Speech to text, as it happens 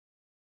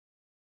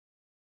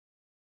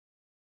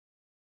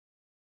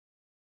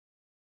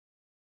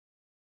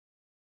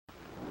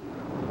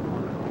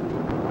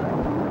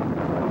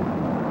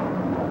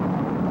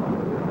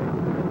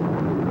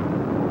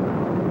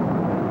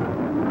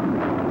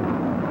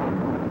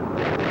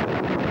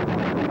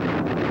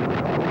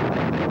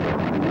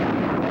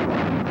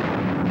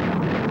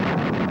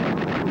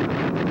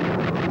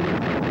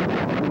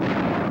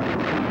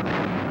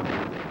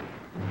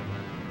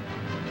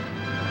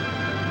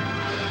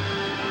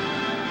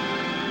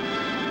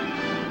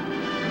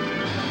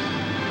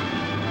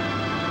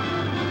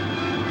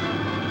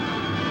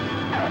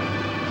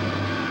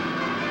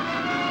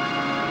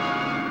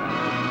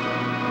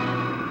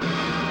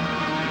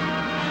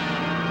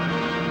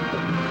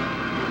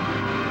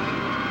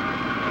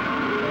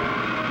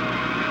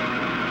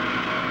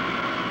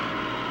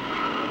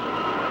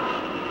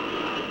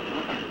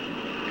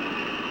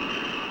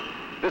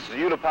This is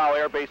U Tapao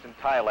Air Base in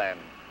Thailand.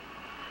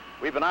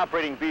 We've been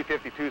operating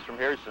B-52s from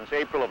here since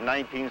April of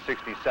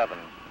 1967.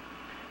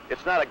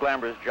 It's not a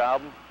glamorous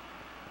job.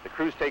 The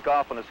crews take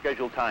off on a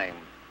scheduled time.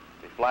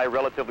 They fly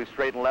relatively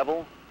straight and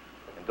level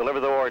and deliver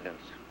the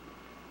ordnance.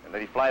 And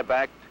then they fly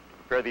back to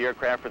prepare the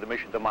aircraft for the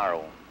mission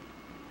tomorrow.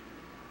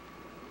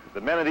 The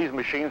men of these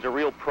machines are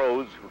real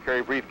pros who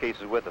carry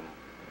briefcases with them.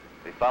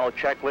 They follow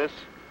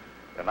checklists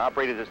and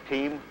operate as a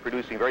team,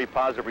 producing very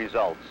positive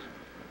results.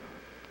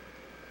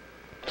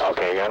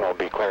 Okay, again, we'll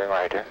be clearing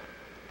right here.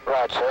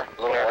 Right, sir.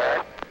 A little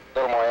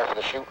more air for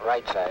the chute,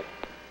 right side.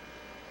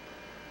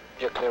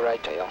 You're clear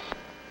right tail.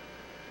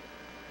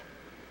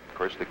 Of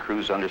course, the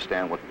crews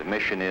understand what the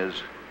mission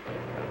is.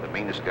 The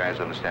maintenance guys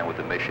understand what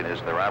the mission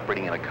is. They're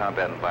operating in a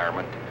combat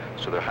environment,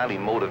 so they're highly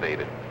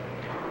motivated.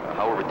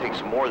 However, it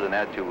takes more than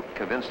that to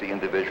convince the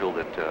individual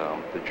that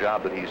the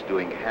job that he's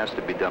doing has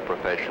to be done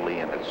professionally,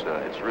 and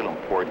it's real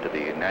important to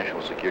the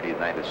national security of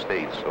the United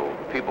States. So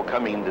people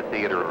coming into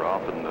theater are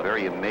often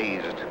very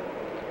amazed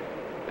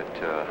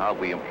at how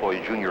we employ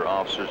junior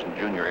officers and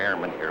junior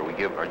airmen here. We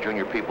give our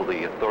junior people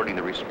the authority and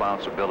the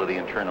responsibility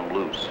and turn them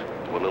loose.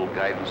 What little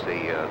guidance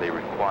they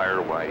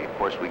require, why, of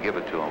course, we give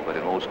it to them, but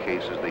in most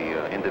cases,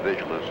 the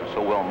individual is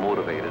so well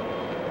motivated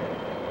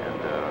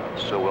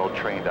so well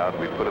trained out.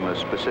 We put them in a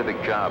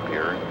specific job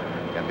here,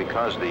 and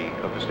because of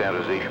the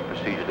standardization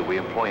procedure that we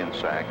employ in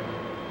SAC,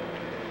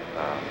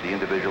 the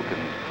individual can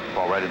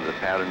fall right into the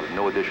pattern with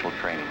no additional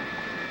training.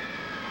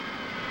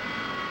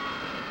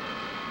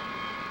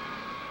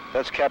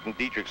 That's Captain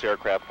Dietrich's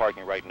aircraft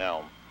parking right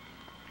now.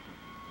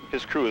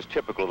 His crew is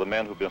typical of the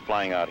men who've been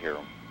flying out here.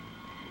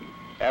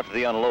 After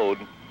they unload,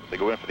 they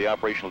go in for the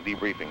operational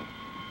debriefing.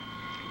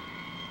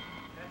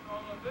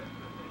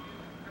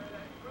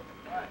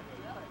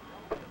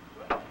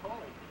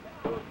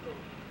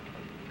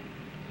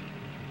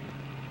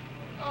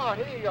 Oh,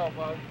 here you go,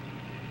 bud.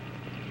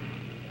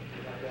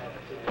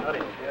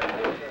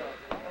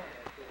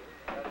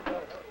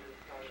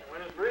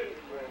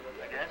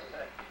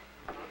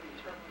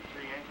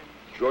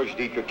 George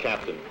Dietrich,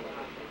 Captain.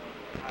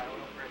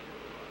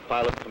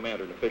 Pilot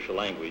commander in official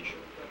language.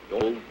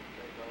 Old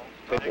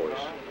Tape Force.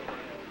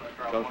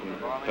 Comes from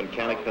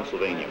Tunkhannock,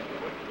 Pennsylvania.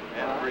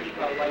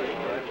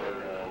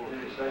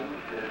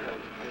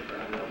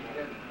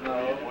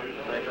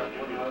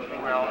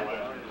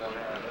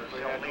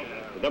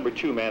 The number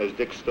 2 man is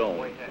Dick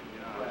Stone.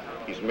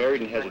 He's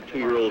married and has a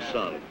 2-year-old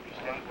son.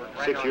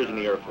 6 years in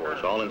the Air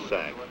Force, all in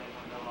SAC.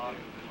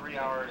 3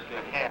 hours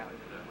and a half.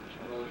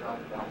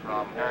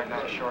 From very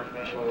nice short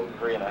mission.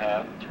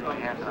 3.5.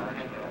 2.5 hours.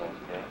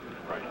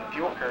 The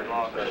fuel curve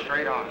goes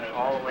straight on,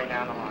 all the way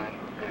down the line.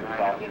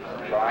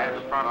 I have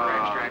a proper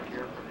extract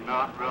here for the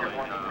not really.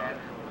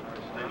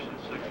 Station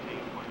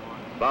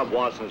 16.1. Bob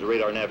Watson is a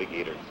radar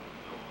navigator.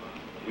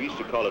 We used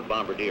to call it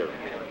Bombardier.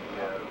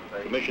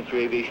 Commissioned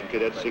through aviation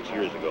cadets 6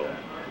 years ago.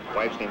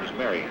 Wife's name is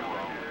Mary.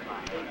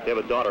 They have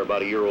a daughter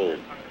about 1 year old.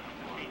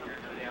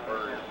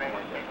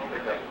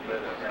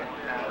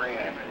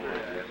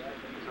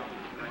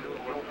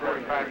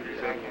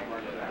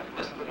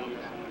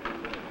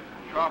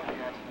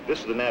 This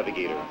is the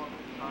navigator,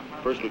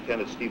 First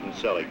Lieutenant Stephen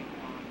Selig.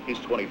 He's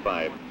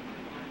 25.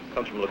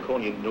 Comes from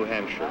Laconia, New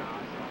Hampshire.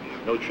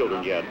 No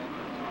children yet.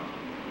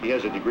 He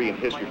has a degree in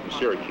history from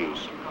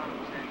Syracuse.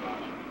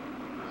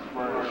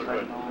 How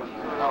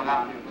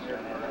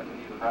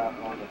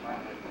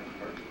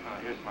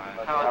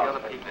are the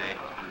other people?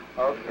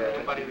 Okay.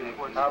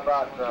 How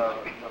about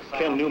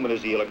Ken Newman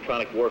is the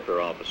electronic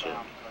warfare officer.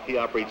 He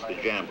operates the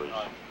jammers.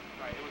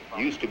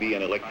 Used to be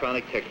an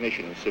electronic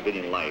technician in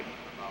civilian life.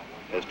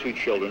 Has 2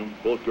 children,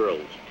 both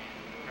girls.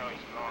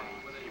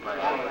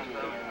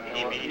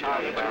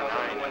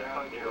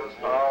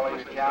 all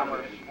these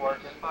cameras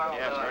working?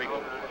 Yes, very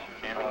good.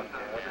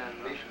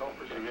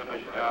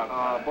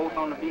 Both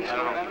on the B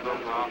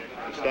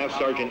scope? Staff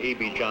Sergeant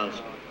A.B.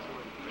 Johnson.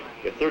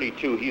 At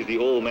 32, he's the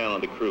old man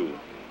on the crew.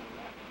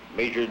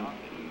 Majored in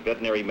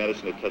veterinary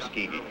medicine at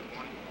Tuskegee.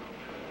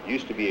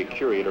 Used to be a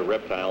curator of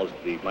reptiles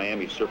at the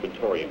Miami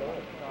Serpentorium.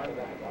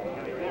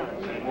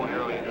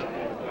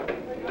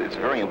 It's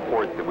very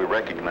important that we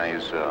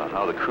recognize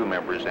how the crew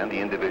members and the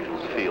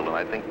individuals feel, and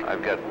I think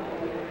I've got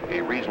a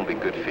reasonably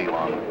good feel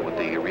on what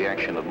the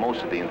reaction of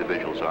most of the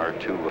individuals are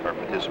to our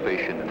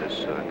participation in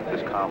this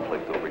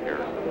conflict over here.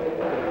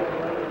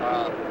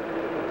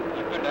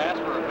 You couldn't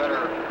ask for a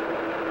better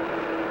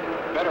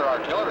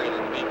artillery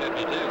than the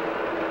B-52.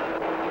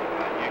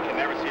 You can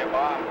never see a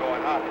bomb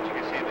going up, but you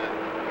can see the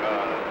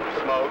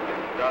smoke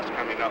and dust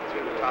coming up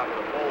through the top of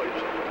the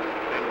foliage.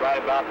 And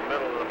right about the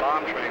middle of the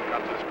bomb train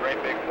comes this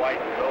great big white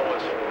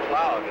billows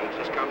cloud, and it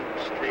just comes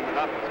streaming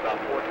up. It's about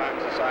 4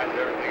 times the size of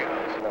everything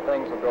else. The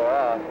things will go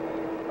out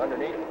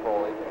underneath the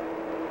foliage,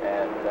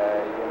 and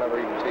you'll never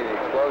even see the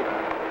explosion.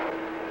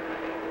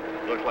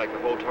 It looked like the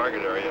whole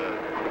target area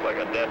looked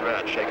like a dead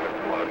rat shaking up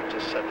the water. It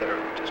just sat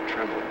there, just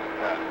trembled like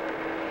that.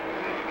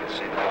 And you could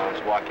see the bombs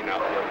walking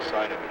out the other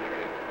side of it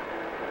again.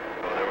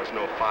 Well, there was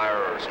no fire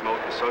or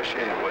smoke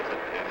associated with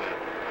it, and it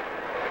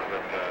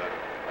would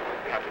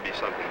have to be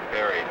something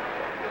buried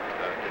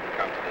that didn't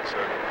come to the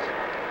surface.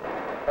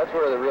 That's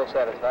where the real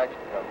satisfaction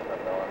comes from,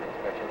 though, on these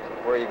missions,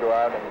 where you go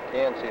out and you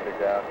can see the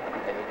ground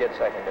and you get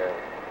secondary.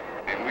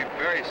 And we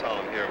very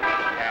seldom hear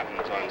what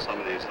happens on some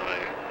of these,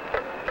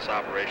 this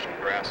Operation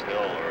Grass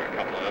Hill or a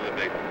couple of other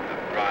big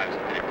drives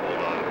that they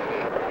pulled on.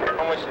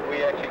 How much did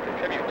we actually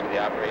contribute to the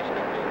operation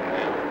of being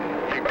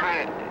there? You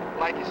kind of,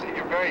 like you see,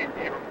 you're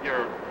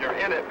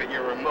in it, but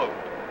you're remote.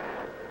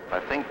 I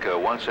think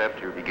once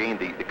after you gain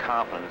the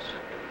confidence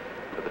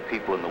of the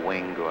people in the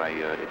wing,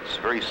 it's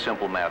a very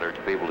simple matter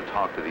to be able to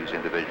talk to these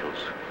individuals,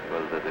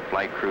 whether they're the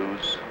flight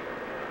crews,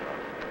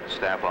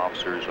 staff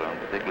officers,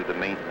 particularly the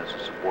maintenance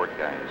and support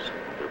guys.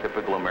 They're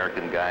typical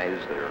American guys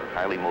that are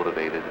highly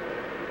motivated,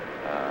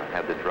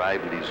 have the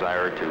drive and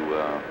desire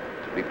to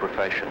be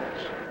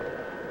professionals.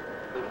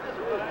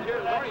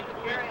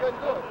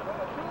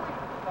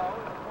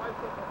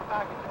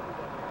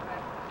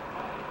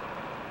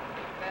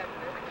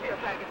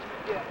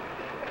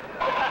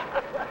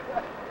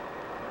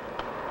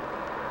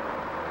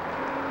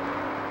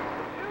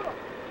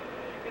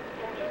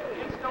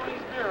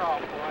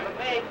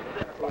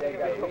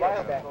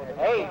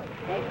 Hey,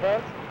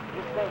 Vince,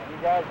 just think you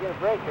guys get a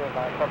break here in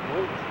about a couple of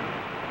weeks.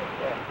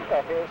 Yeah, you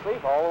got here to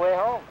sleep all the way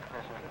home.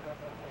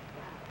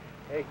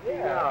 Hey, 2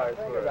 hours.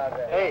 Think about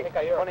that. Hey,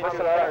 22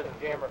 hours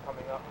of jammer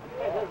coming up.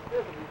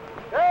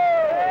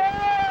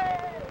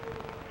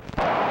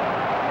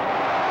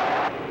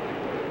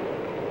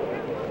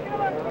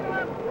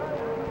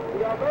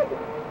 We are making it.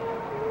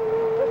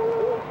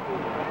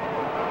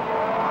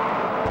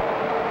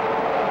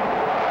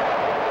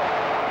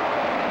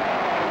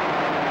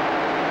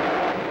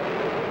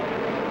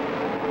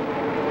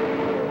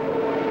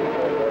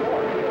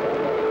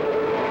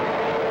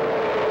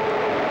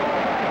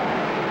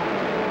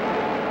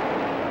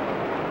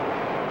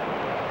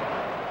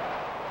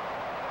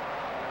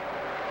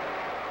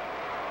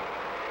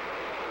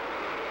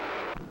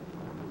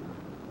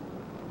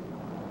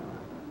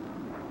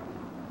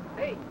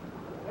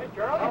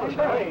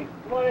 Hey,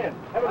 come on in.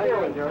 Have a beer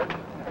with George.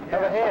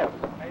 Have a ham.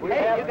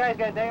 Hey, you guys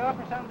got a day off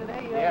or something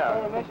today? You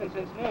haven't been on a mission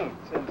since noon.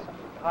 Since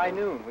high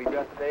noon, we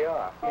got the day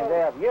off.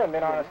 You haven't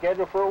been on a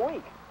schedule for a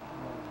week.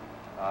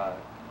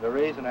 The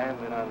reason I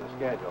haven't been on the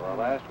schedule,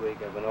 last week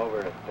I've been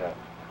over at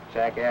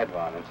Sac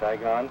Advon in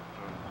Saigon,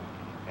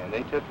 and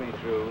they took me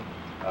through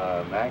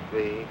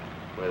MAC-V,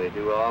 where they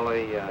do all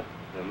the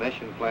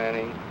mission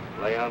planning,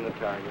 lay on the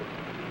target.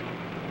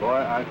 Boy,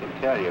 I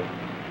can tell you,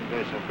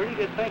 there's some pretty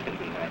good thinking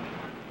behind it.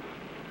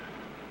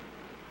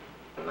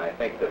 And I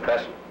think the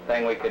best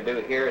thing we could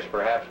do here is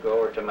perhaps go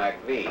over to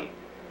MAC-V,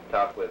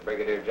 talk with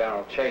Brigadier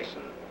General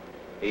Chasen.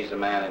 He's the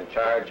man in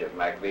charge of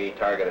MAC-V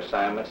target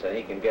assignments, and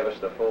he can give us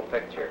the full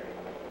picture.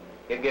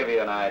 He'll give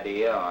you an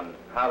idea on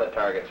how the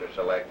targets are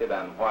selected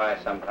and why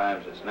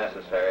sometimes it's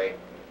necessary,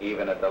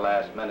 even at the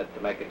last minute,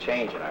 to make a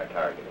change in our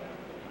target.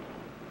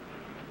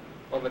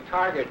 Well, the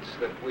targets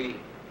that we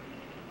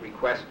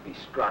request be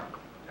struck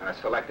are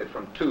selected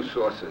from two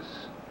sources.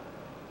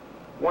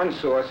 One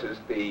source is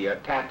the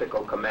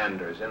tactical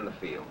commanders in the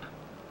field,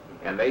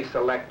 and they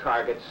select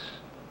targets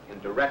in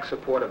direct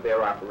support of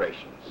their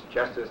operations,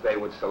 just as they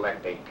would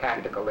select a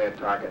tactical air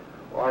target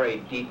or a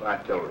deep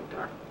artillery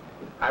target.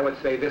 I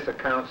would say this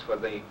accounts for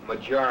the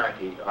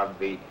majority of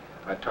the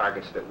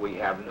targets that we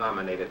have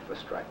nominated for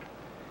strike.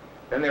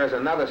 Then there's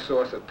another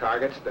source of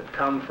targets that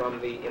come from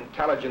the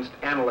intelligence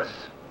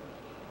analysts,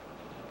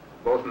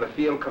 both in the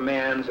field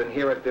commands and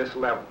here at this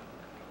level.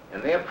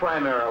 And they're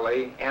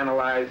primarily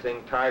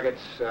analyzing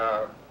targets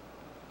of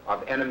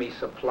enemy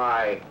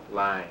supply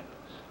lines,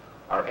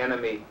 our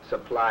enemy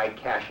supply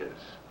caches,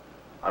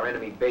 our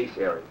enemy base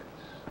areas.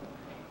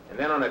 And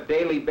then on a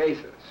daily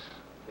basis,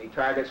 the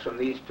targets from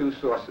these two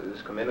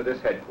sources come into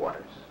this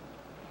headquarters,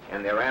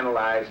 and they're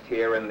analyzed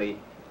here in the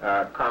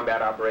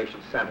Combat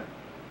Operations Center.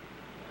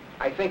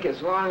 I think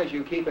as long as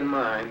you keep in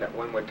mind that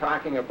when we're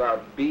talking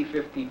about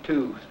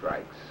B-52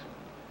 strikes,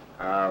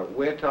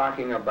 we're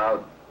talking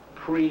about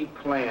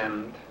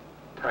pre-planned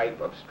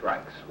type of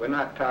strikes. We're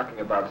not talking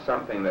about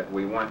something that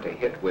we want to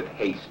hit with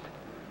haste,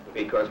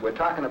 because we're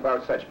talking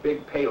about such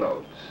big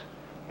payloads,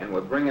 and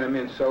we're bringing them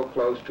in so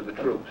close to the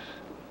troops.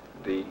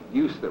 The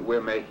use that we're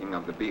making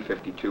of the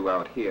B-52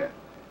 out here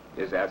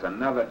is as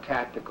another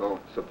tactical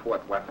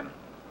support weapon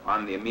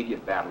on the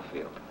immediate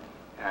battlefield.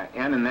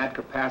 And in that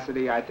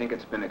capacity, I think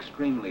it's been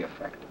extremely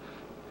effective.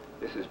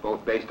 This is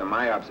both based on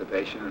my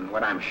observation and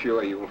what I'm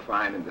sure you will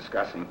find in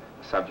discussing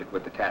the subject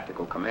with the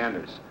tactical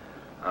commanders.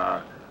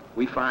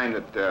 We find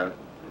that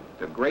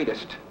the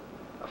greatest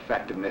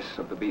effectiveness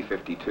of the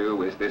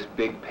B-52 is this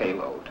big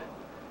payload.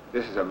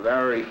 This is a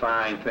very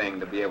fine thing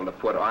to be able to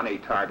put on a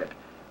target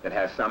that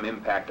has some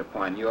impact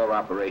upon your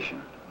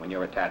operation when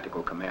you're a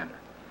tactical commander.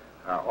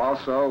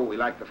 Also, we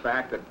like the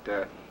fact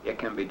that it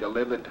can be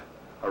delivered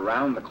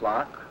around the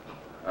clock,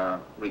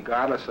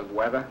 regardless of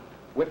weather,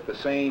 with the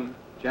same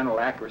general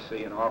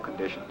accuracy in all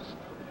conditions.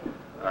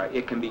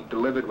 It can be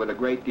delivered with a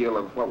great deal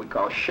of what we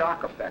call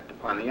shock effect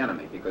upon the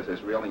enemy, because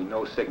there's really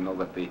no signal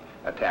that the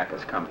attack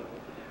is coming.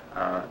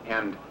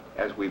 And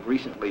as we've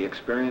recently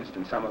experienced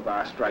in some of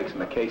our strikes in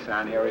the Khe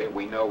Sahn area,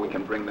 we know we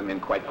can bring them in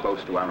quite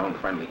close to our own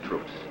friendly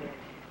troops.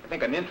 I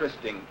think an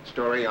interesting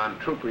story on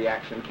troop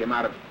reaction came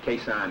out of Khe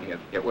Sahn here.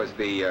 It was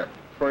the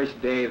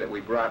first day that we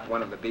brought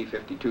one of the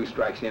B-52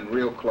 strikes in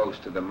real close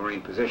to the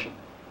Marine position.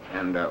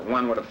 And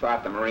one would have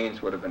thought the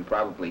Marines would have been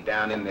probably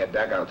down in their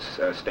dugouts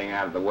staying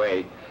out of the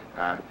way.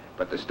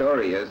 But the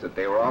story is that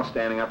they were all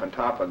standing up on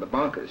top of the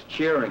bunkers,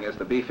 cheering as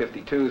the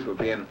B-52s were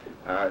being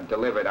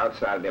delivered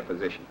outside of their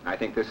position. I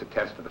think this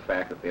attests to the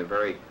fact that they're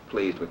very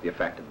pleased with the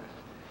effectiveness.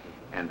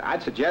 And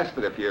I'd suggest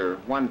that if you're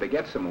wanting to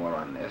get some more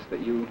on this,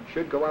 that you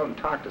should go out and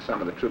talk to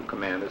some of the troop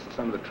commanders and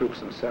some of the troops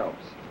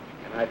themselves.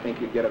 And I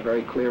think you'd get a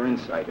very clear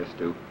insight as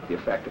to the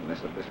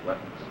effectiveness of this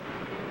weapons.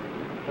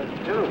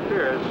 General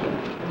Pierce,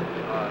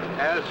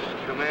 as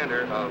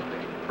commander of the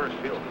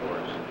 1st Field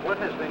Force, what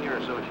has been your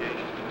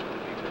association?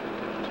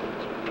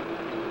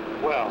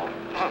 Well,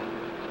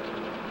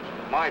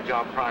 my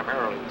job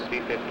primarily with the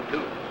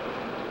B-52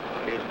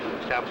 is to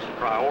establish a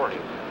priority.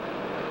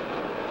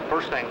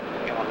 First thing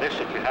on this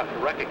that you have to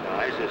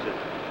recognize is that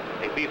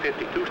a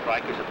B-52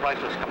 strike is a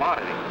priceless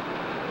commodity.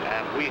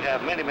 And we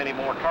have many, many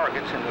more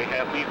targets than we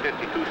have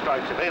B-52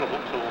 strikes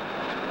available, so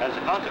as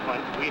a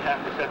consequence, we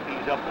have to set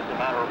these up as a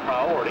matter of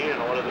priority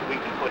in order that we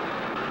can put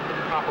the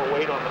proper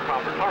weight on the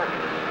proper target.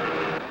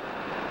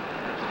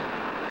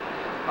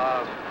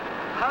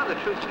 How do the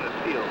troops in the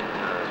field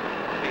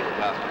feel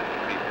about the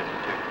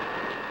B-52?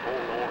 Oh,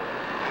 Lord.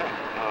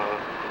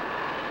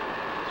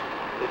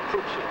 The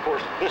troops, of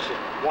course, this is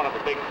one of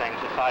the big things,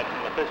 aside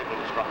from the physical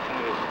destruction,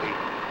 is the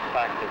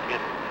fact that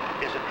it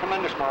is a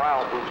tremendous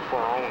morale boost for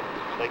our own troops.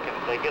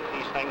 They get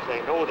these things, they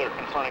know they're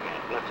confronting,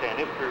 let's say,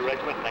 an infantry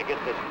regiment, and they get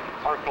this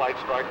arc light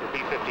strike or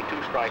B-52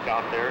 strike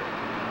out there,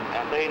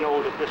 and they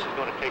know that this is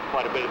going to take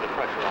quite a bit of the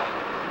pressure off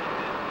them.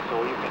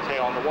 So you can say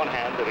on the one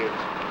hand that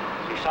it's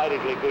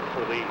decidedly good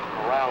for the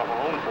morale of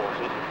our own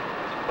forces,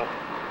 but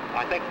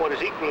I think what is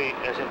equally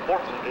as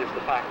important is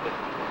the fact that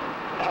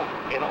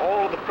in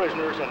all of the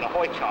prisoners and the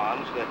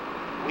Hoi-Chans that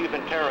we've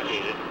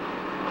interrogated,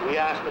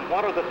 we asked them,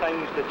 what are the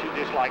things that you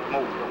dislike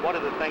most, or what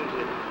are the things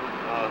that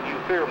you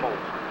fear most?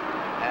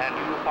 And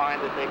you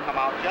find that they come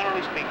out,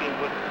 generally speaking,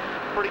 with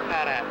pretty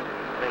pat answers.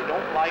 They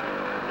don't like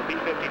the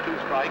B-52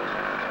 strikes.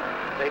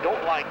 They don't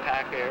like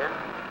TAC air.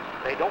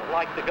 They don't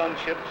like the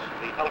gunships,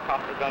 the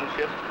helicopter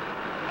gunships,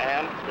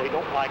 and they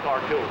don't like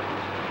artillery.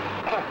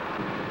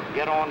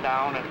 Get on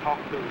down and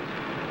talk to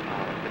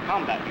the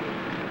combat unit,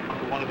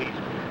 talk to one of these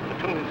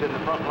platoons in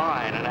the front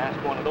line and ask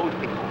one of those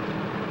people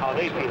how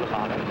they feel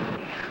about it.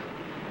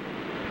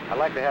 I'd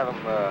like to have them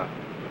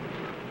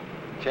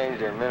change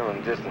their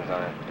minimum distance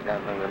on it,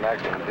 from their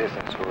maximum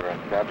distance.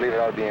 I believe it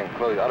ought to be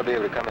enclosed. Ought to be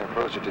able to come in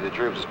closer to the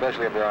troops,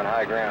 especially if they're on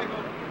high ground,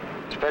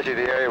 especially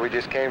the area we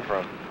just came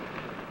from.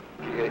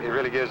 It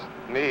really gives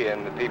me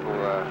and the people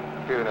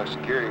a feeling of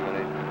security when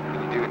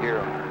you do hear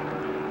them.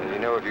 And you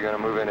know if you're going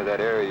to move into that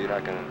area, you're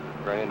not going to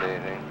run into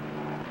anything.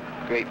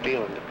 Great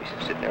feeling to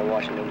be sitting there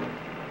watching them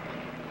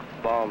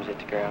bombs hit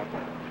the ground.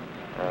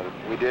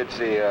 We did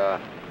see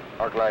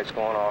arc lights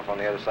going off on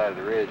the other side of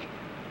the ridge,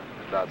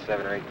 about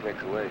 7 or 8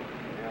 clicks away.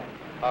 Yeah.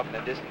 Off in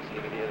the distance,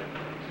 you can hear it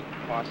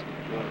constant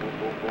boom, boom,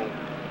 boom, boom.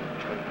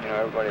 And, you know,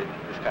 everybody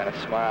just kind of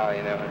smile,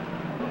 you know.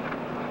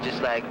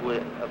 Just like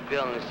with a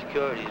feeling of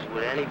security is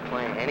with any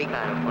plane, any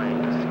kind of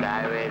plane,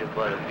 Sky Raider,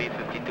 but a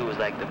B-52 is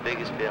like the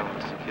biggest feeling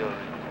of security.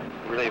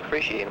 Really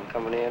appreciate them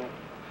coming in.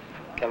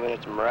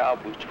 It's a morale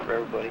booster for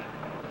everybody.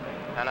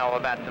 I know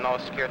about the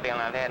most secure feeling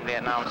I've had in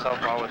Vietnam so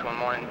far was one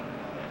morning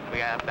we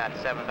got up about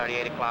 7:30,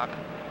 8 o'clock,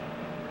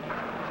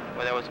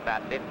 where there was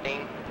about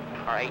 15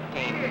 or 18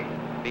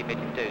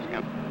 B-52s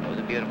coming. It was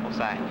a beautiful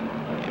sight.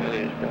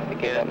 It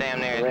was damn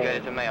near as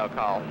good as a mail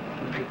call.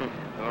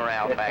 The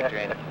morale factor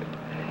in it.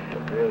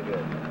 Real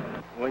good.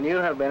 When you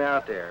have been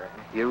out there,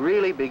 you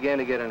really begin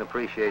to get an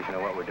appreciation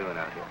of what we're doing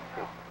out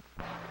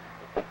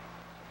here.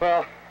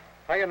 Well,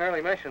 I got an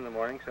early mission in the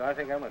morning, so I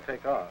think I'm going to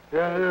take off.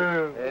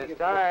 Yeah. It's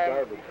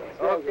time.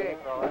 Okay.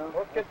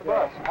 Let's get the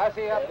bus. I'll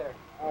see you up there.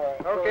 All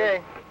right.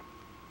 Okay.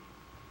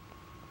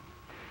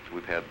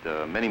 We've had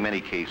many,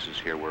 many cases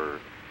here where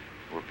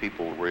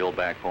people were ill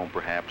back home,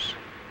 perhaps,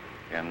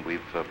 and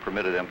we've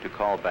permitted them to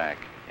call back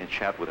and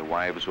chat with their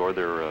wives or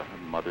their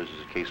mothers,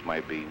 as the case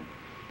might be.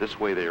 This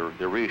way,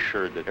 they're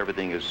reassured that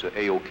everything is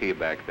A-OK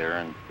back there,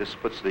 and this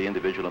puts the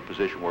individual in a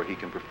position where he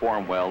can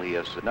perform well. He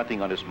has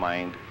nothing on his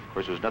mind. Of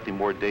course, there's nothing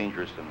more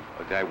dangerous than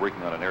a guy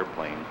working on an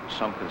airplane with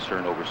some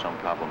concern over some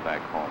problem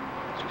back home.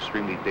 It's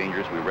extremely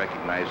dangerous. We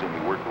recognize it.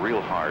 We work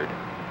real hard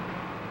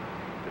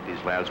that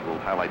these lads will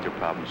highlight their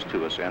problems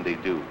to us, and they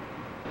do.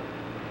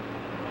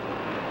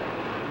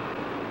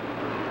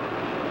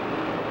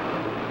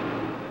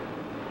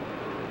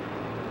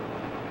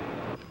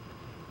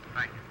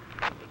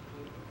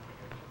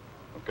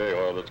 Okay,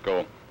 well, let's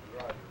go.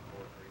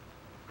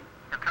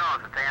 Control,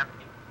 it's a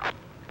 10.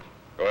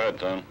 Go ahead,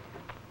 son.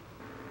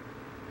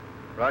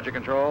 Roger,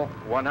 Control.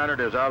 100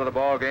 is out of the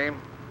ball game.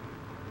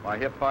 My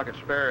hip pocket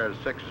spare is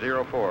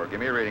 604. Give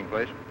me a reading,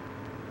 please.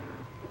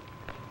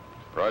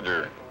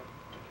 Roger.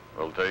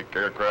 We'll take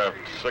aircraft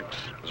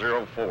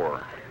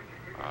 604.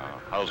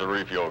 How's the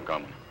refuel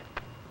coming?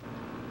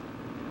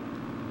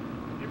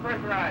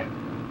 Depressurize.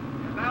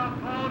 Now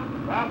close.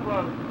 Valve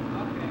close.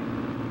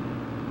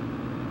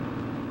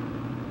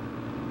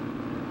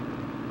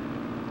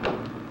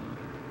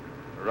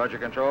 Roger,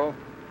 Control.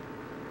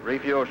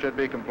 Refuel should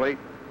be complete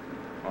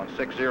on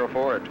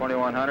 604 at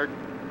 2100.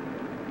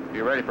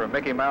 Be ready for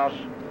Mickey Mouse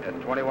at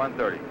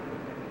 2130.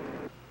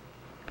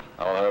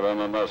 I'll have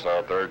MMS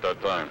out there at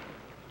that time.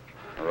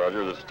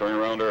 Roger, this is turning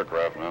around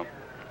aircraft now.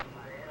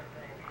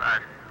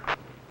 Right.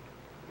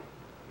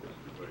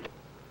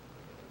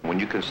 When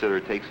you consider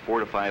it takes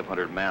 400 to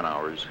 500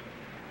 man-hours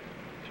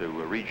to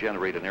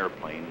regenerate an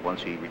airplane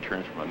once he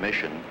returns from a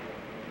mission,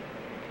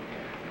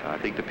 I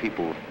think the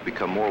people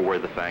become more aware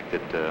of the fact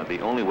that the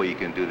only way you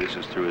can do this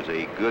is through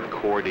a good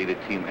coordinated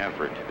team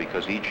effort,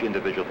 because each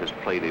individual has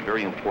played a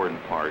very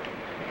important part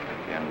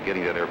in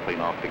getting that airplane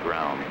off the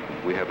ground.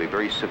 We have a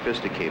very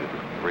sophisticated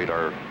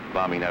radar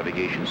bombing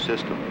navigation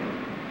system,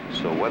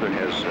 so weather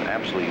has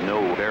absolutely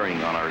no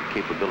bearing on our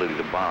capability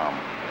to bomb.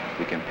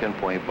 We can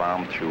pinpoint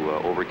bomb through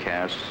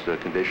overcast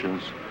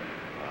conditions,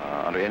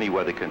 under any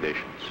weather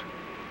conditions.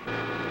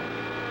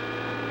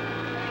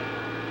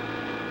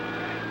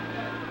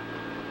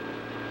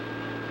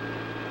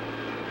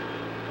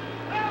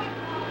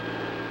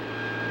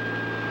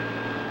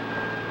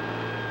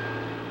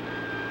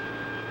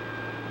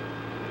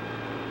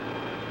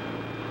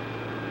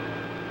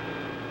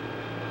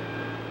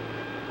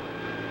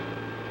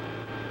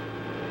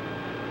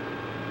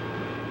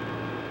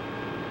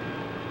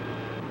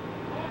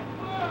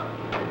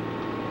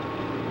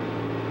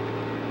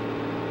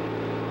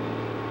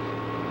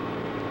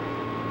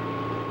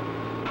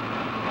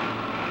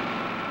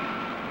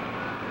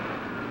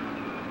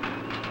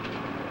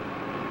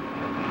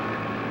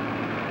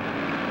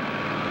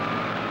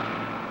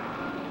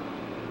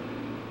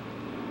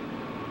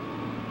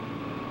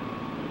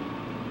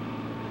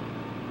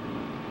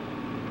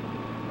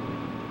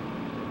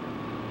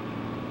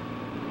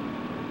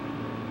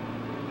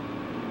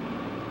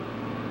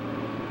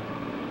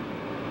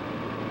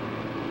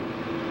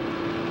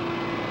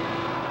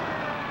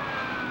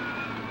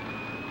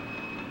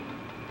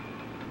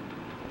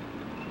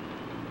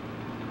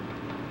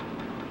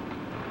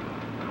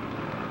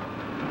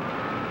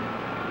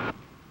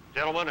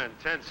 Gentlemen, in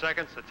 10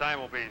 seconds, the time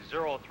will be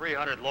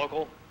 0300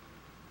 local,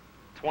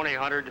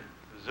 2000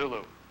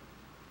 Zulu.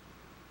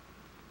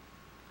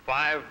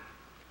 5,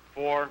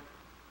 4,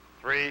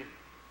 3,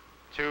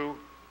 2,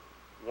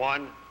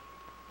 1,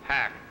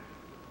 hack.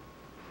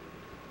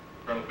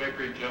 Colonel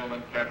Vickery,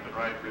 gentlemen, Captain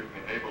Wright, briefing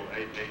the Able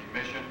 88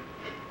 mission.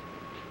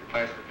 The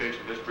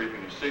classification of this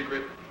briefing is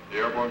secret. The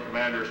airborne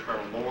commander is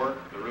Colonel Moore.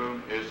 The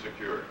room is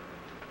secure.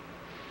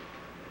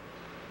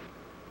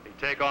 The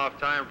takeoff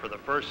time for the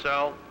first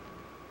cell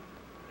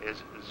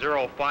is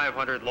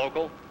 0500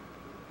 local.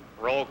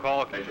 Roll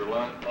call. Major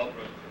Lund.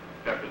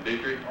 Captain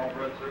Dietrich.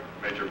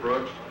 Major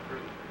Brooks.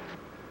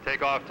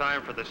 Takeoff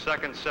time for the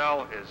second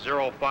cell is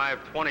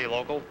 0520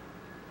 local.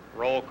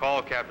 Roll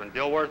call. Captain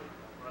Dilworth.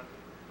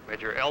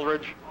 Major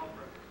Eldridge.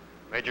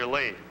 Major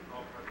Lee.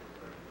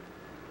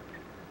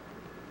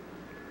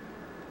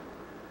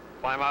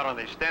 Climb out on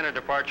the standard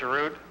departure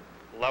route.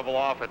 Level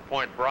off at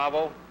Point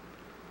Bravo.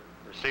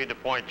 Proceed to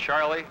Point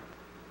Charlie.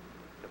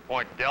 To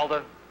Point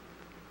Delta.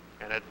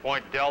 And at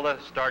Point Delta,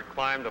 start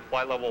climb to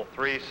flight level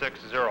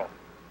 360.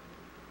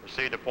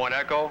 Proceed to Point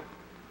Echo,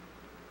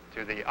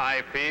 to the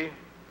IP.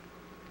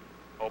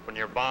 Open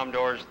your bomb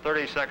doors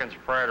 30 seconds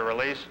prior to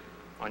release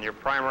on your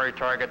primary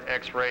target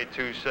X-ray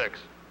 26.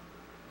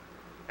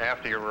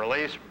 After your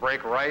release,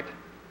 brake right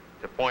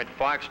to Point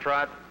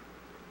Foxtrot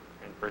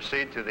and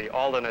proceed to the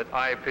alternate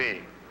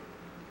IP.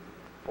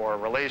 For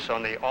release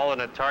on the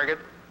alternate target,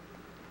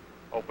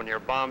 open your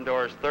bomb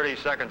doors 30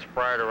 seconds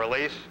prior to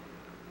release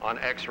on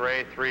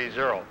X-ray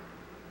 30.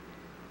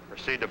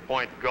 Proceed to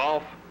Point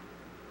Golf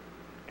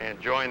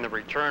and join the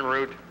return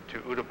route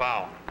to U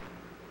Tapao.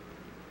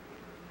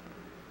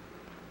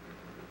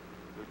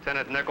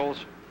 Lieutenant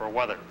Nichols for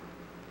weather.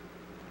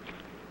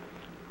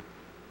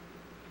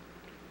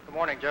 Good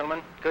morning,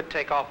 gentlemen. Good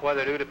takeoff weather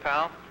at U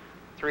Tapao.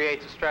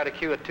 3/8 strata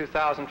Q at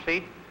 2,000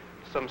 feet.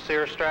 Some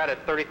cirrus strat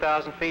at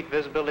 30,000 feet.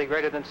 Visibility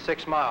greater than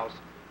 6 miles.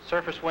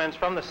 Surface winds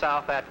from the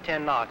south at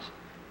 10 knots.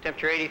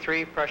 Temperature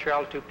 83, pressure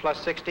altitude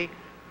plus 60.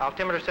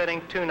 Altimeter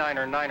setting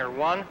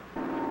 29991.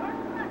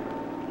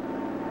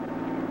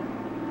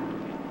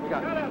 We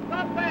got a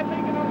top pad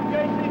leaking on the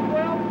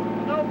JC-12.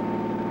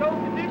 No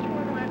condition.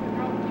 We're going to have to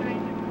trouble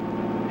change it.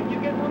 Can you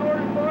get one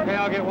ordered for us? Okay,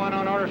 I'll get one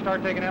on order.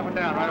 Start taking that one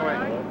down right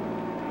away.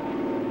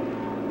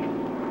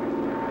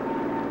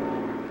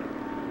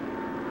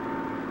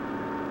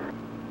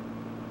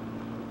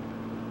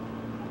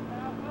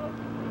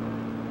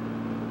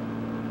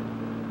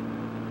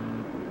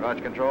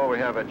 Roger, Control, we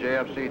have a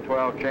JFC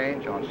 12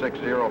 change on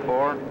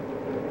 604. Report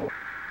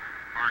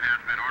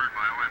has been ordered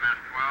by OMS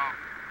 12,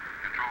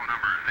 control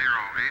number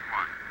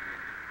 081.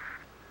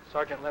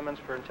 Sergeant Lemons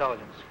for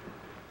intelligence.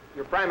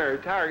 Your primary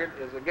target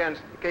is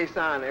against the Khe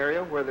Sahn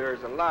area where there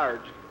is a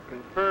large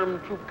confirmed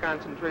troop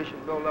concentration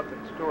buildup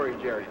in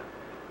storage area.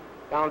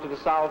 Down to the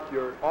south,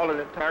 your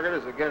alternate target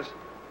is against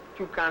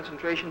troop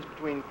concentrations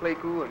between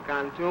Pleiku and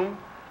Kontum.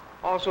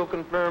 Also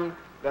confirmed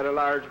that a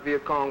large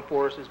Viet Cong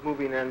force is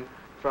moving in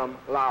from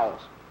Laos.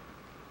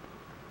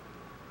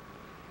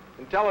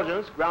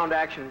 Intelligence, ground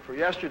action for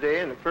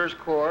yesterday in the 1st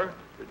Corps,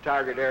 the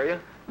target area.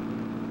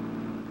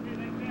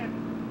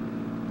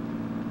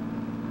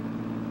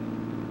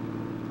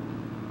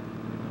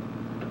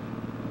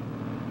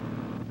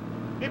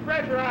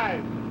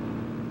 Depressurized.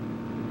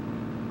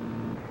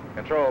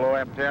 Control,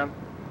 OM-10.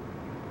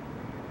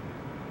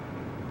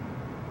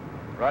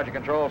 Roger,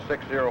 control,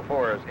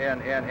 604 is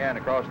in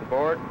across the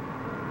board.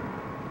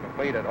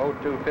 Complete at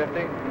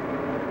 0250.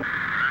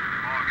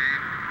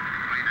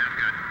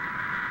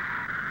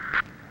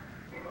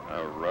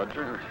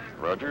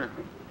 Roger.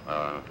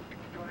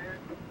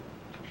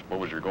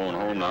 Suppose you're going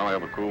home now.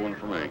 Have a cool one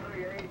for me.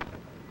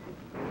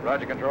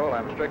 Roger, control.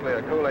 I'm strictly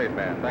a Kool-Aid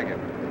man. Thank you.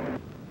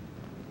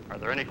 Are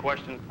there any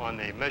questions on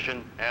the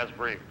mission as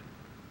briefed?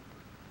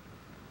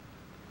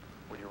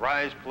 Would you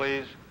rise,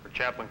 please, for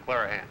Chaplain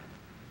Clarahan?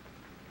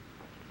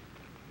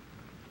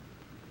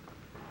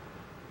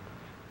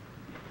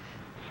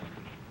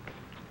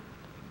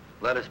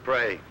 Let us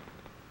pray.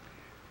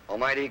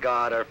 Almighty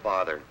God, our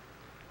Father,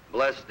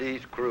 bless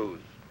these crews,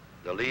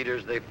 the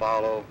leaders they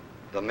follow,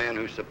 the men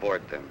who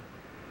support them.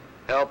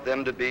 Help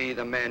them to be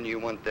the men you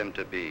want them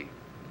to be.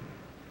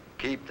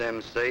 Keep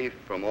them safe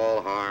from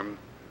all harm,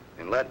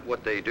 and let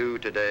what they do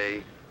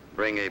today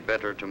bring a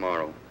better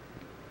tomorrow.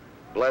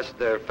 Bless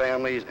their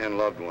families and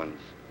loved ones.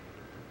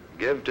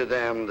 Give to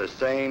them the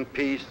same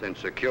peace and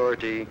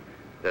security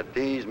that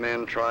these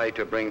men try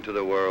to bring to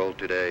the world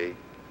today.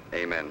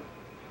 Amen.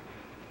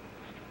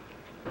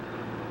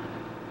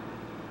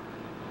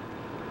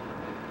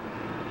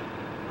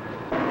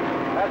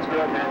 That's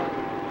good, man.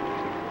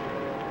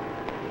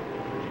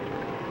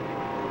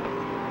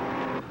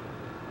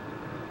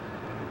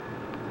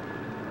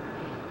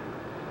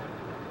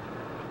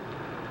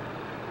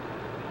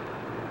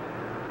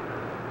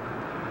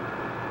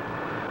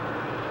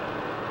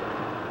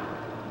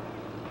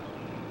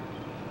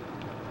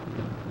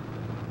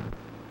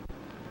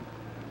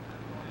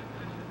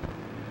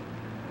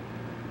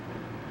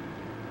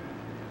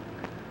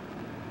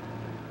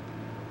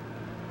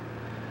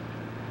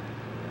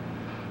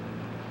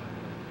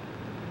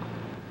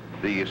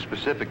 The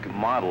specific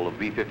model of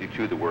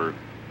B-52 that we're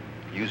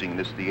using in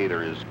this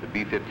theater is the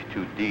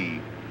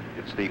B-52D.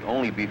 It's the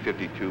only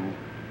B-52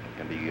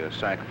 in the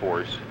SAC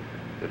force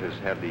that has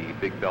had the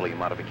big belly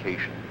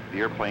modification. The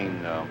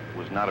airplane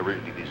was not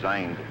originally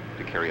designed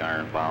to carry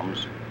iron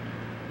bombs,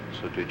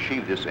 so to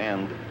achieve this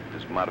end,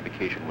 this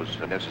modification was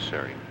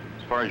necessary.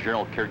 As far as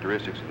general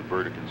characteristics of the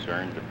bird are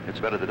concerned, it's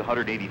about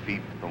 180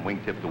 feet from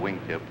wingtip to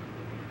wingtip,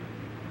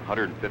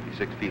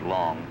 156 feet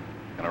long,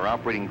 and our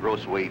operating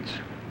gross weights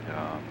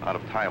out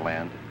of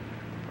Thailand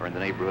are in the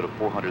neighborhood of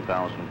 400,000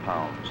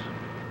 pounds.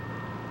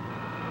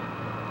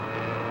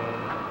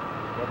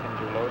 Weapons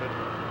are loaded.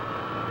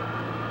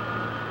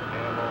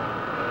 Ammo,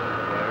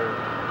 flares,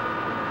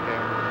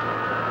 cameras.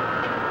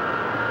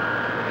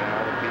 Yeah,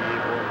 all the PE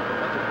board.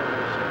 That's a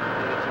pretty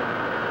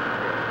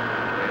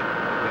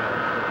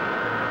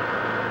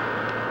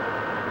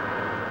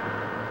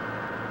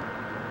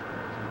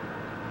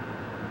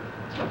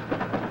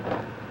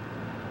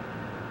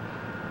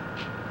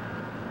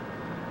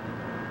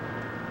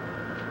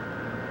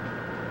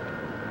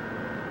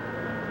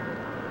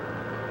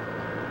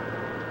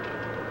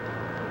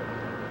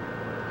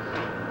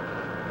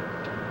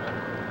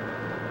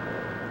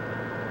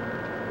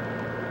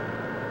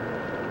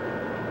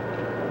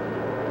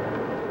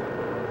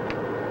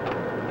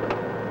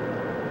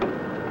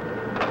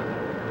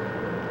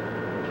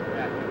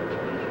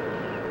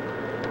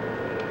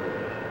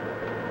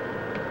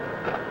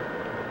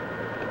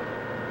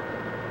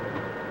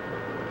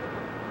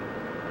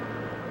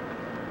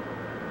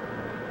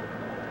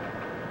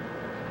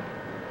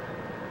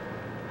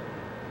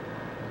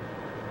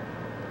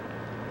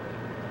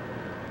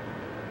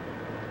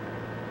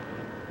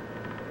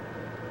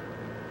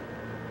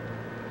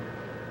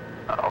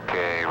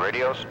Okay,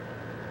 radios.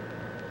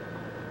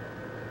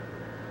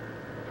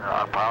 You're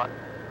on, pilot.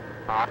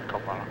 On,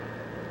 co-pilot.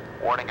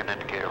 Warning and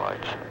indicator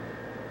lights.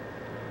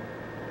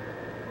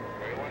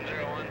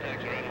 3101,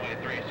 taxi runway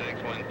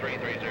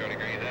 361330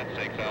 degrees at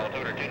 6,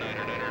 altitude or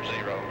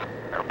 2990.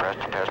 Air press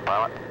to test,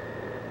 pilot.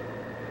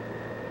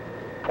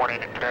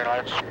 Warning indicator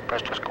lights,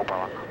 press test,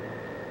 co-pilot.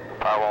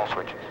 Firewall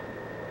switches.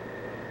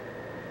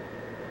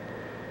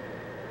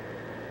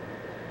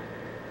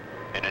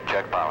 Engine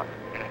check, pilot.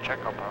 Engine check,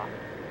 co-pilot.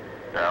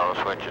 Gyro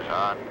switch is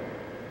on.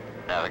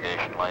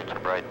 Navigation lights are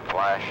bright and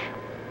flash.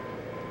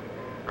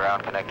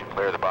 Ground connected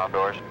clear the bomb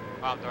doors.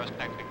 Bomb doors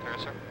connected clear,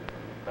 sir.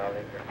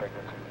 Validating your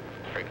frequency.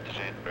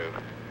 Frequency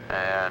improved.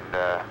 And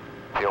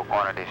fuel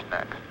quantities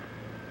next.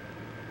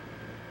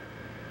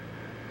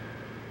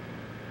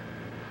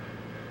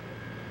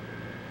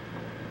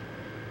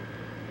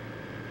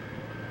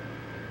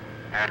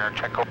 And our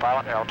check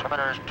co-pilot, the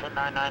altimeter is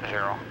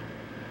 2990.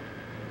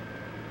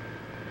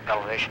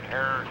 Elevation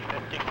error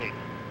 50 feet.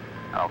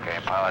 Okay,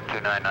 pilot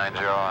 2990,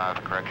 I have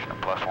a correction of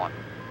 +1.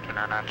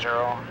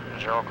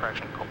 2990, 0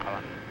 correction,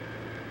 co-pilot.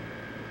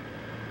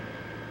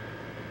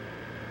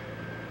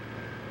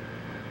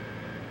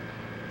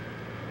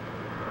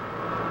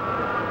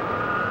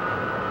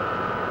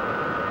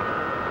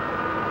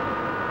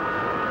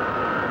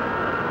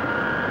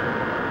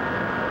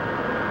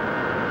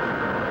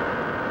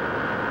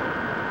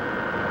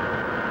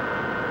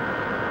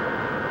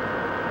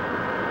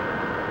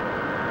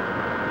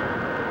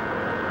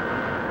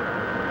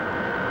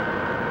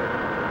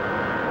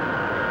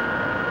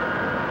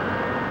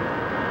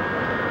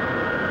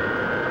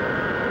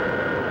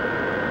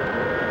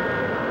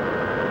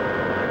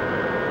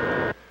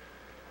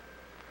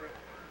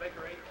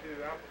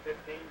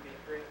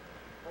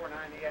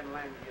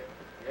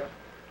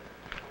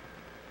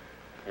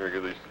 Here,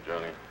 give these to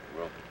Johnny.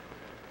 Will.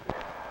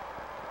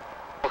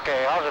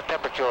 Okay, how's the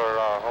temperature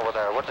over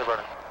there? What's it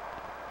running?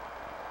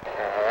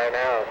 Right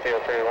now, I feel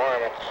pretty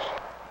warm. It's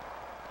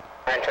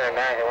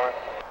 9:29.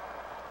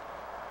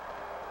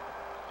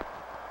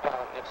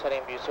 Next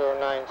heading be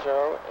 090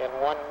 in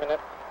 1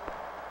 minute.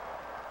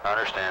 I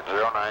understand,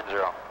 090.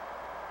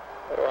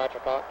 Roger,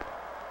 pilot.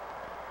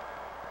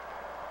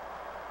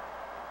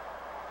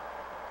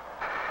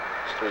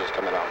 Street is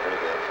coming out pretty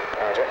good.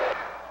 Roger.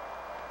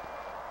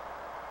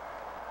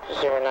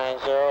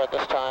 090 at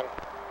this time.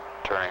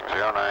 Turning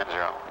 090.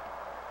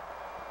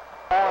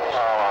 On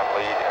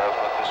lead has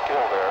with the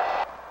skill there.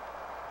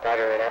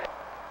 Roger, radar.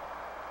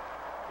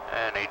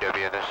 And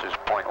EW, this is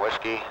Point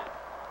Whiskey,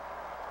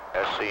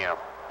 SCM.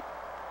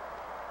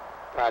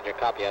 Roger,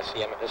 copy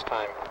SCM at this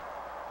time.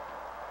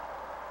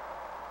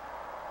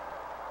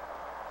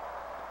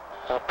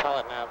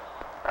 Pilot nav.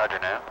 Roger,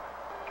 nav.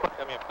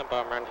 Coming up the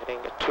bomb run, hitting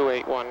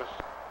 281.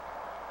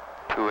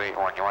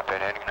 281, you want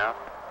that heading now?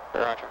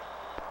 Roger.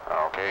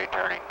 Okay,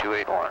 turning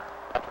 281.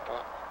 Roger,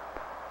 pilot.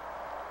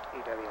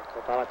 EW,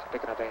 co-pilot,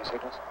 picking up any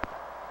signals?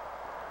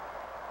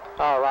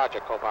 Oh, roger,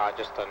 co-pilot,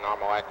 just the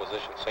normal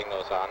acquisition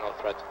signals, no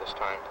threats this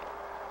time.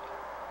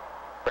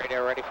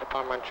 Radio ready for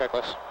bomb run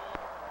checklist.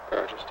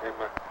 Roger, stand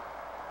by.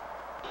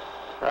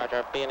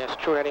 Roger, BNS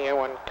true heading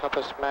A1,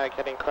 compass mag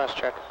heading cross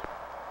check.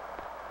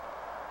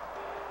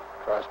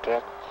 Cross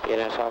check.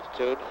 BNS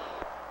altitude.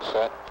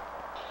 Set.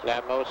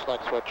 Nav mode,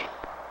 select switch.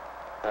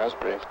 As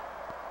briefed.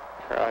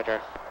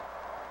 Roger.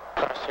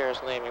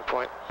 Crosshairs aiming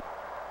point.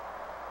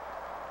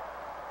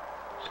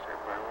 Stand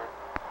by one.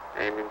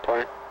 Aiming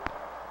point.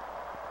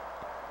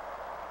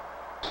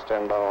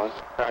 Stand by one.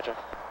 Roger.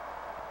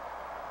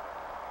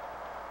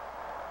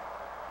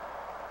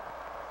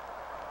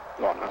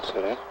 Well, now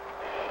sit in.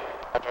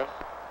 Roger.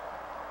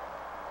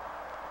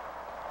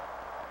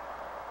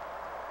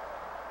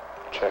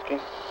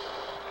 Checking.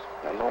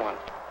 Number 1.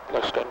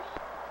 Looks good.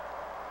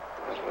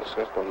 Looks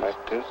good. Go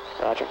back to.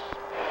 Roger.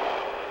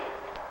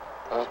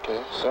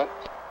 Okay, set.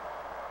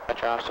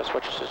 Roger, Asta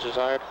switches as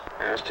desired.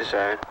 As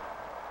desired.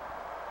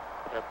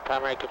 Your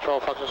primary control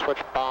function switch,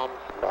 bomb.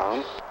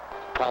 Bomb.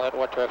 Pilot,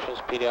 what direction is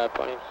PDI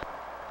pointing?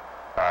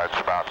 It's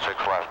about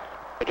 6 left.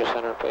 Major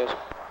center, please.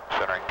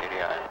 Centering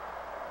PDI.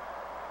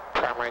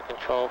 Primary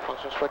control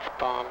function switch,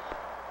 bomb.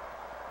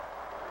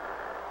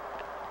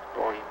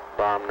 Going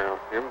bomb now.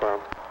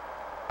 Inbound.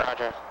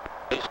 Roger.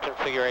 Release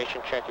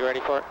configuration check. You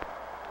ready for it?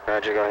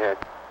 Roger, go ahead.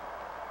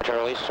 Roger,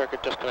 release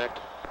circuit disconnect.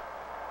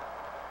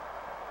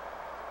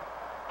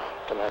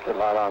 Connected,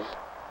 light on.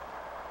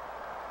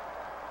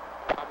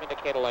 Bomb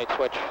indicator light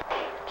switch.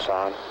 It's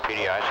on.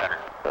 PDI center.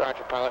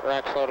 Roger, pilot.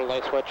 Racks loaded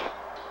light switch.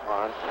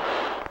 On.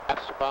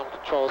 Master bomb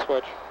control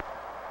switch.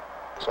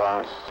 It's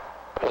on.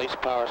 Release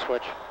power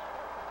switch.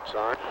 It's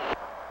on.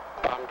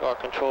 Bomb door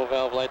control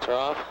valve lights are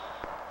off.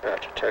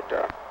 Roger, checked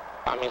out.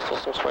 Bombing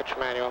system switch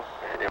manual.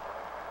 Manual.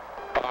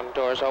 Bomb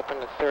doors open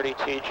at 30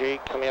 TG.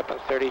 Coming up on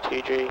 30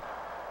 TG.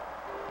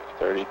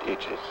 30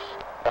 TG.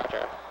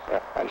 Roger.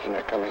 Yeah,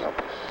 engineer coming up.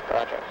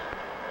 Roger.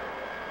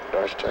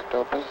 Doors checked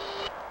open.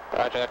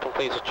 Roger, that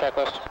completes the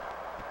checklist.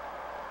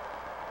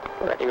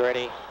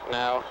 Ready,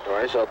 now.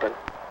 Doors open.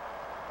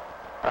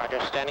 Roger,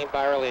 standing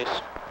by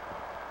release.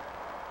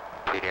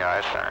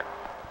 PDI center.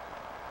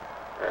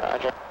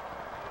 Roger.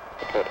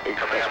 Good.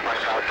 Coming up on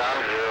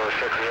countdown,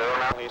 060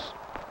 now. Release.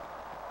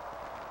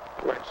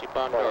 Emergency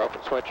bomb door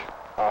open switch.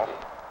 Off.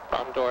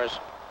 Bomb doors.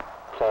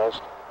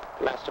 Closed.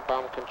 Master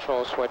bomb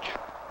control switch.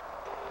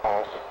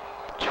 Off.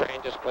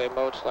 Train display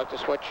mode, select a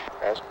switch.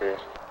 As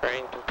briefed.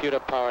 Train computer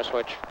power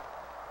switch.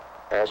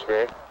 As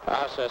briefed.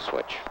 Access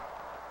switch.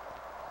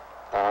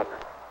 On.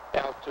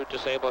 Altitude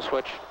disable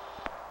switch.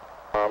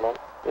 Normal.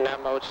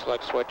 Nav mode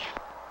select switch.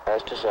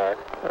 As desired.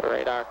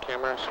 Radar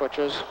camera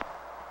switches.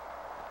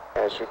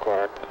 As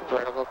required.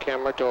 Vertical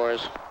camera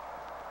doors.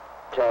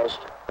 Closed.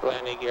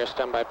 Landing gear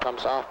standby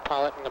pumps off.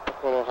 Pilot and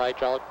applicable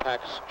hydraulic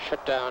packs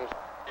shut down.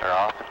 They're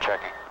off and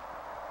checking.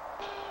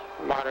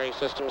 Monitoring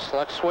system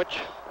select switch.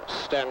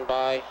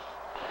 Standby.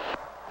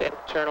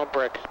 Internal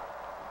brick.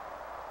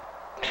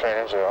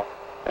 Trainer 0.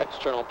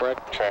 External brick.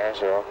 Trainer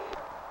 0.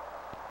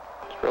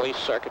 Release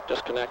circuit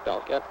disconnect.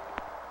 I'll get.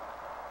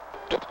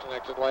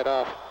 Disconnected light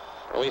off.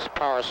 Release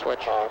power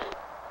switch. Off.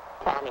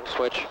 Bombing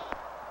switch.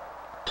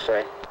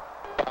 Okay.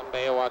 Bomb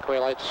bay walkway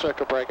lights,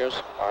 circuit breakers.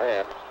 Oh,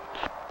 yeah.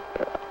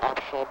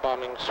 Optional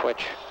bombing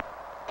switch.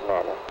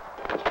 Normal.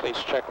 Completes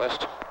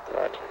checklist.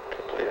 Right.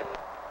 Completed.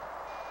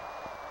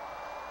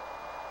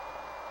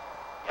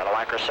 Yellow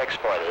Anchor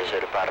 6-4, this is U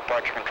Tapao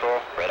departure control.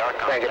 Radar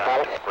Thank you,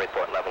 Pilot. contact.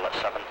 Report level at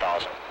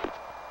 7,000.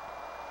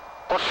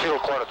 What's fuel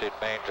quantity,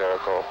 main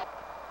Jericho?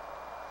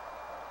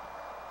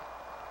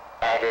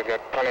 We've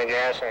got plenty of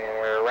gas, and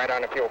we're right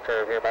on the fuel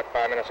curve here about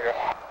 5 minutes ago.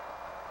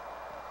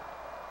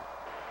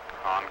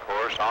 On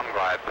course, on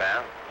glide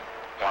path.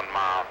 1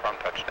 mile from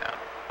touchdown.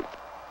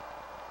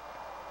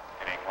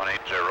 Heading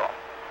 180.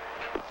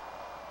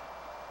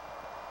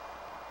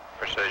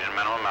 Precision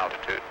minimum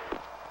altitude.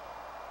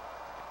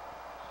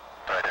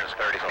 Right, it's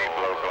 30 feet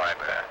below glide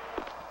path.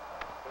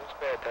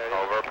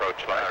 Over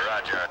approach light.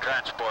 Roger.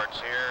 Transport's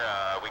here.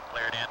 We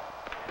cleared in.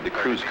 The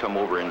crews come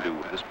over into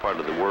this part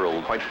of the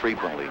world quite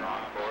frequently,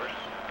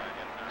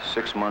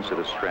 6 months at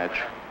a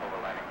stretch,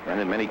 and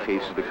in many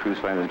cases the crews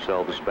find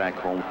themselves back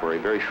home for a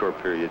very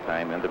short period of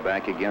time, and they're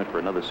back again for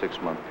another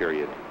 6-month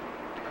period.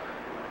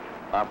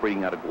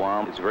 Operating out of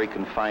Guam is very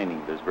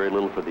confining. There's very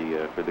little for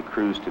the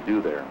crews to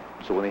do there.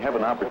 So when they have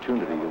an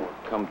opportunity to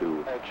come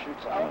to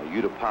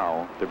U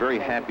Tapao, they're very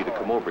happy to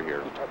come over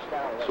here.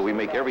 So we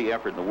make every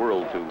effort in the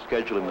world to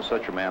schedule him in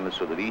such a manner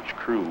so that each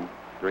crew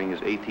during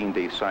his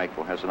 18-day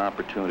cycle has an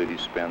opportunity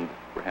to spend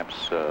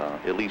perhaps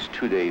at least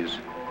 2 days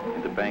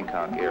in the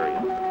Bangkok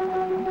area.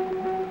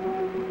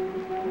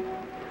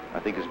 I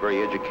think it's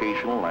very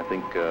educational. I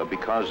think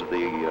because of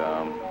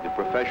the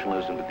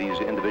professionalism that these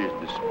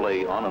individuals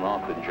display on and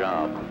off the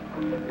job,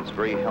 it's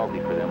very healthy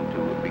for them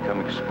to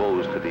become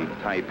exposed to the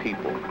Thai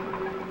people.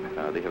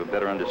 They have a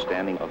better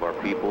understanding of our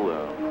people,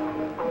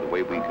 the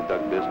way we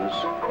conduct business,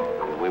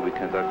 the way we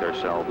conduct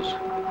ourselves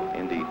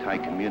in the Thai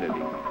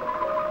community.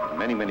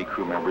 Many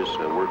crew members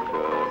work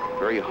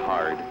very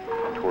hard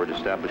toward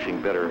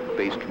establishing better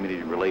base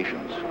community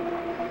relations.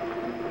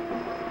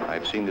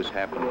 I've seen this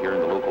happen here in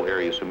the local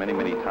area so many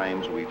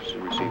times. We've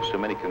received so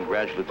many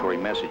congratulatory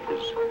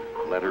messages,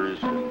 letters,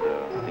 and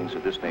things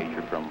of this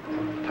nature from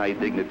Thai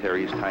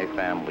dignitaries, Thai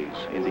families,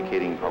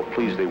 indicating how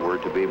pleased they were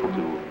to be able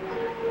to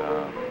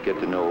get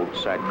to know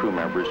SAC crew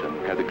members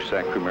and have the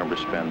SAC crew members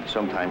spend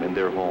some time in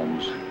their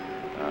homes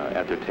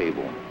at their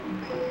table.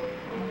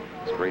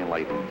 It's very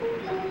enlightening.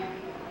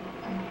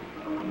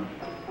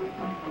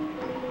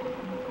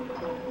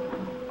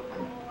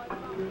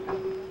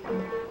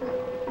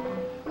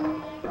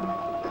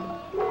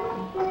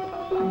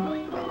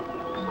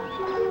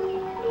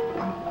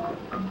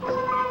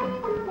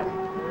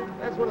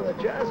 One of the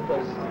jazz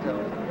places in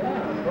town.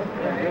 Yeah.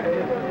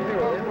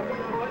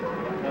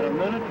 Got a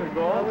minute to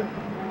go.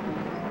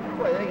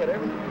 Boy, they got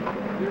everything.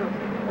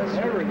 That's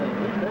everything.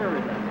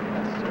 Everything.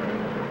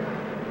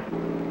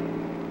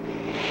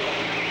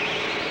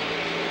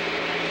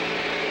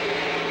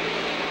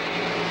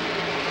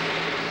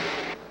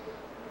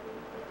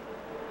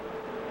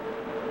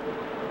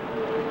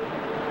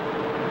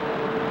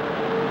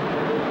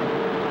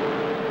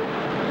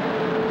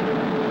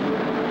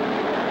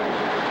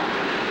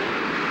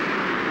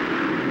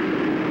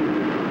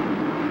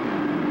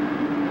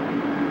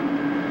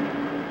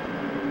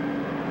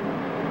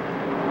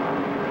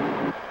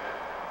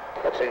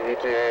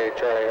 ETA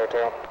Charlie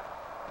Hotel.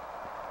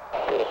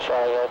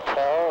 Charlie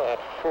Hotel at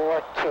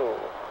 4-2.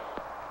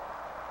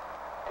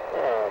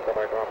 Oh, go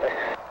back on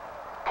there.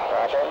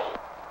 Roger.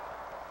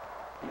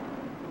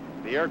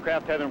 The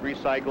aircraft have been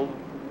recycled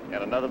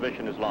and another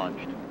mission is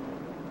launched.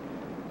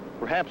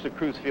 Perhaps the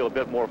crews feel a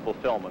bit more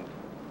fulfillment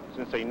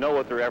since they know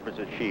what their efforts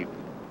achieved.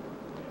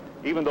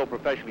 Even though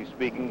professionally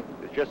speaking,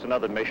 it's just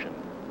another mission.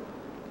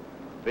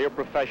 They are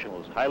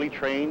professionals, highly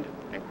trained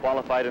and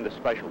qualified in their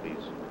specialties.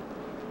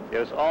 It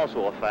is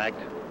also a fact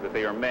that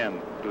they are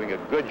men doing a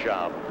good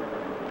job.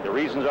 The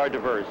reasons are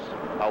diverse.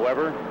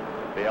 However,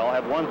 they all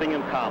have one thing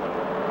in common.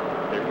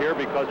 They're here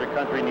because their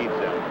country needs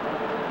them.